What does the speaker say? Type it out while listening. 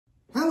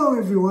Hello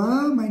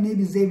everyone, my name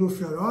is Abel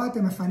Fiorot,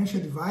 I'm a financial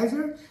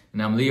advisor.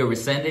 And I'm Leo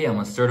Resende, I'm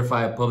a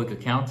certified public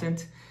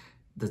accountant.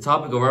 The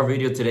topic of our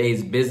video today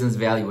is business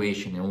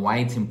valuation and why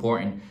it's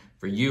important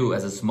for you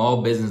as a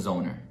small business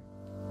owner.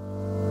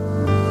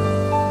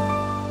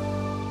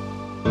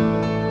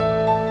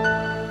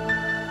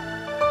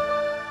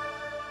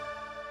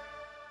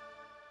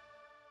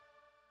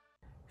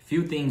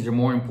 Few things are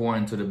more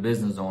important to the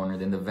business owner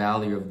than the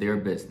value of their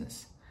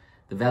business.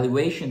 The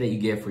valuation that you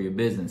get for your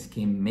business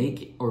can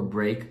make or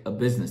break a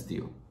business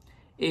deal.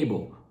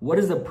 Abel, what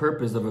is the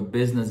purpose of a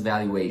business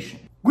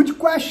valuation? Good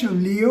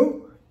question,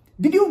 Leo.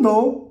 Did you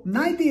know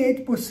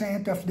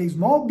 98% of the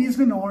small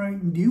business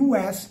owners in the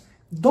US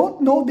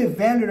don't know the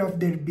value of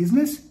their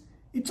business?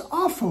 It's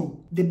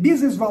awful. The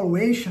business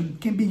valuation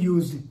can be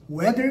used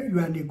whether you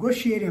are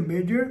negotiating a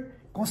merger,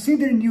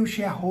 considering new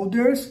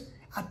shareholders,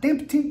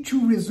 attempting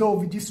to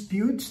resolve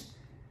disputes,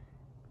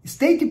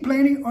 estate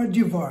planning, or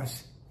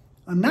divorce.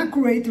 An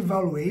accurate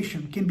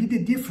valuation can be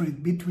the difference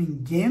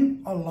between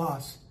gain or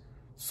loss,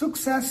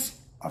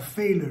 success or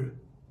failure.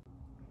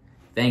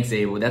 Thanks,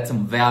 Abel. That's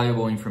some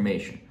valuable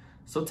information.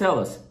 So tell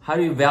us, how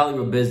do you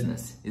value a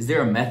business? Is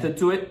there a method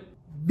to it?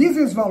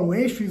 Business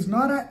valuation is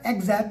not an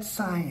exact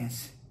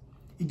science.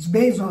 It's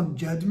based on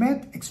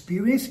judgment,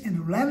 experience,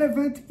 and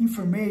relevant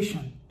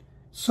information.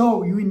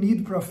 So you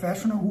need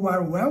professionals who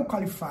are well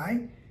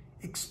qualified,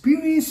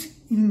 experienced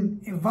in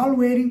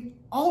evaluating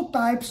all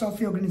types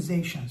of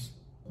organizations.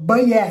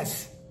 But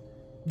yes,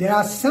 there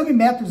are some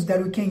methods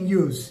that we can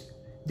use.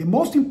 The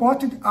most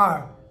important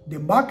are the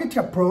market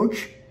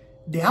approach,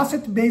 the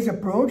asset-based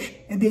approach,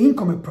 and the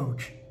income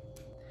approach.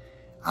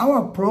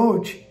 Our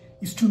approach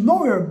is to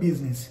know your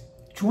business,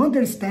 to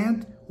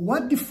understand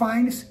what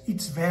defines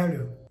its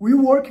value. We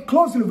work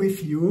closely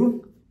with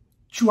you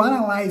to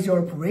analyze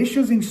your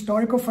operations and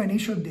historical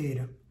financial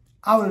data.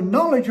 Our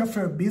knowledge of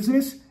your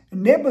business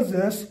enables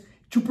us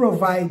to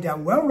provide a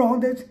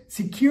well-rounded,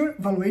 secure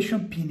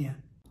valuation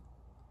opinion.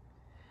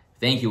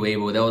 Thank you,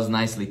 Abel. That was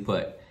nicely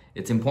put.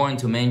 It's important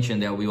to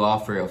mention that we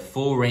offer a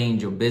full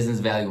range of business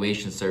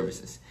valuation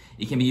services.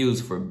 It can be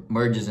used for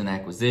mergers and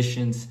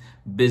acquisitions,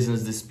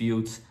 business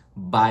disputes,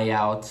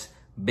 buyouts,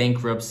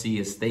 bankruptcy,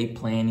 estate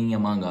planning,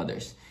 among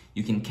others.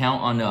 You can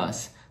count on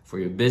us for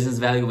your business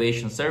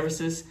valuation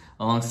services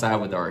alongside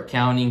with our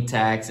accounting,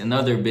 tax, and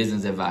other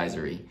business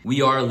advisory.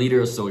 We are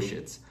Leader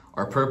Associates.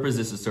 Our purpose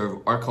is to serve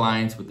our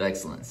clients with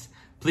excellence.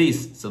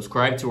 Please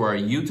subscribe to our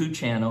YouTube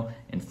channel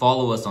and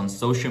follow us on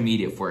social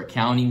media for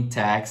accounting,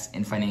 tax,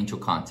 and financial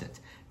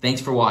content.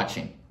 Thanks for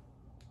watching.